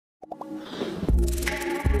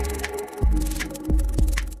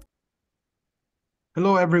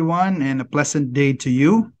Hello, everyone, and a pleasant day to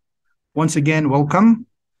you. Once again, welcome.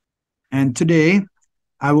 And today,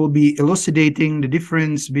 I will be elucidating the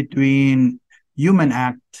difference between human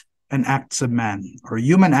act and acts of man, or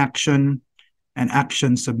human action and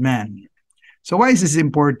actions of man. So, why is this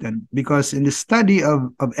important? Because in the study of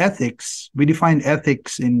ethics, we defined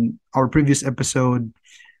ethics in our previous episode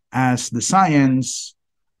as the science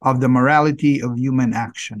of the morality of human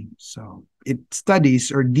action. So, it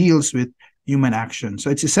studies or deals with human action. So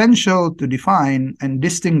it's essential to define and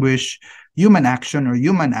distinguish human action or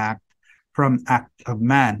human act from act of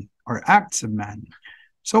man or acts of man.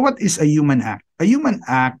 So what is a human act? A human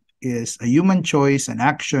act is a human choice, an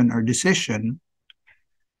action or decision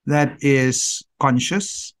that is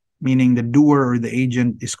conscious, meaning the doer or the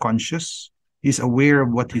agent is conscious, is aware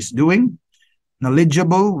of what he's doing,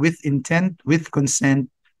 knowledgeable, with intent, with consent.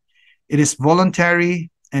 It is voluntary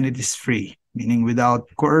and it is free, meaning without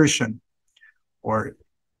coercion or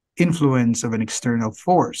influence of an external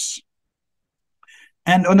force.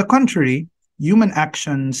 And on the contrary, human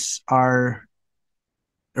actions are,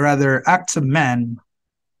 rather, acts of man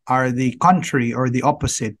are the contrary or the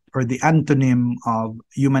opposite or the antonym of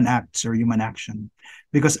human acts or human action.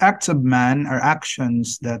 Because acts of man are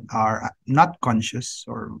actions that are not conscious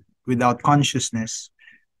or without consciousness.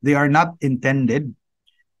 They are not intended.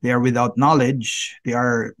 They are without knowledge. They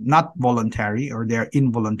are not voluntary or they are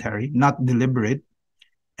involuntary, not deliberate,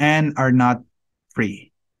 and are not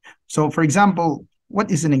free. So, for example, what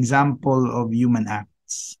is an example of human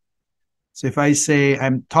acts? So if I say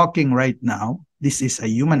I'm talking right now, this is a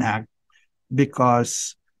human act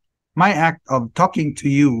because my act of talking to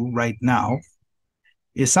you right now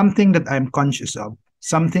is something that I'm conscious of,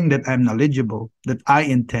 something that I'm knowledgeable, that I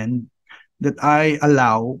intend, that I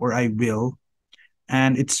allow or I will,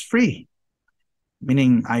 and it's free,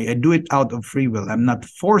 meaning I do it out of free will. I'm not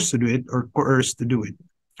forced to do it or coerced to do it.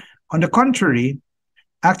 On the contrary,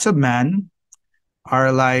 acts of man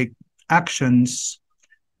are like actions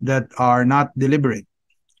that are not deliberate.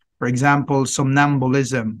 For example,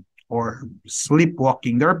 somnambulism or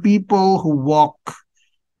sleepwalking. There are people who walk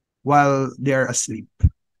while they're asleep,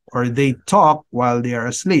 or they talk while they are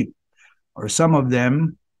asleep, or some of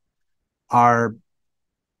them are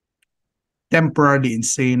temporarily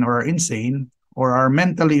insane or are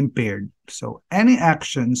mentally impaired. So any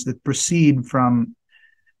actions that proceed from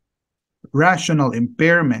rational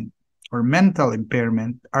impairment or mental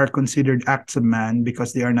impairment are considered acts of man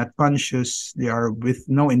because they are not conscious, they are with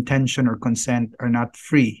no intention or consent, are not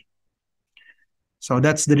free. So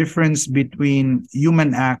that's the difference between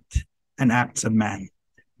human act and acts of man.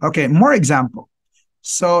 Okay, more example.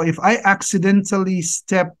 So if I accidentally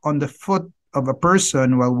step on the foot of a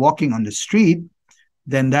person while walking on the street,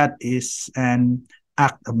 then that is an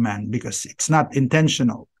act of man because it's not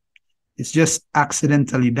intentional. It's just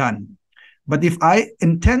accidentally done. But if I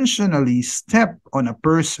intentionally step on a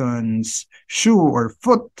person's shoe or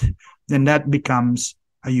foot, then that becomes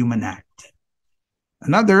a human act.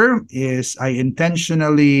 Another is I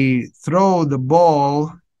intentionally throw the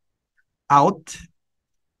ball out.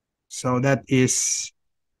 So that is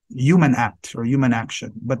human act or human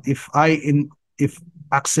action. But if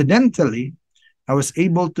accidentally I was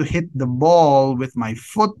able to hit the ball with my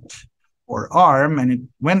foot or arm and it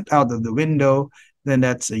went out of the window, then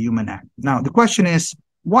that's a human act. Now, the question is,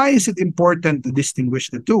 why is it important to distinguish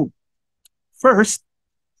the two? First,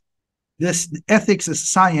 this ethics as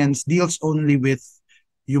science deals only with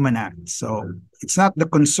human acts. So it's not the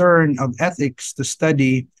concern of ethics to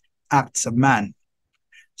study acts of man.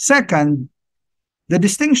 Second, the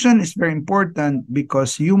distinction is very important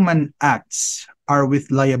because human acts are with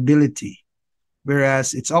liability,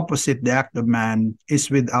 whereas its opposite, the act of man, is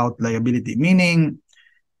without liability, meaning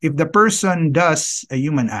if the person does a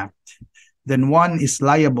human act, then one is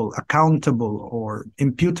liable, accountable, or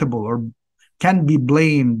imputable, or can be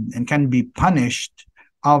blamed and can be punished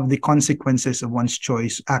of the consequences of one's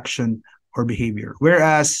choice, action, or behavior.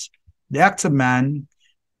 Whereas the acts of man,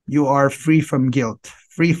 you are free from guilt,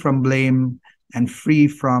 free from blame, and free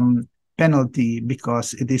from penalty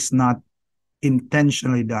because it is not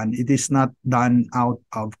intentionally done. It is not done out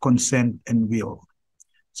of consent and will.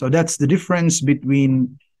 So that's the difference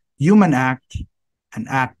between human act and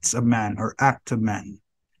acts of man or act of man.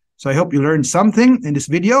 So I hope you learned something in this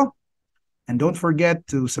video. And don't forget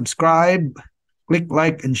to subscribe, click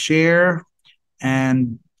like and share,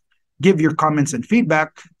 and give your comments and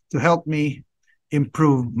feedback to help me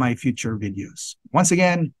improve my future videos. Once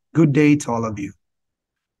again, good day to all of you.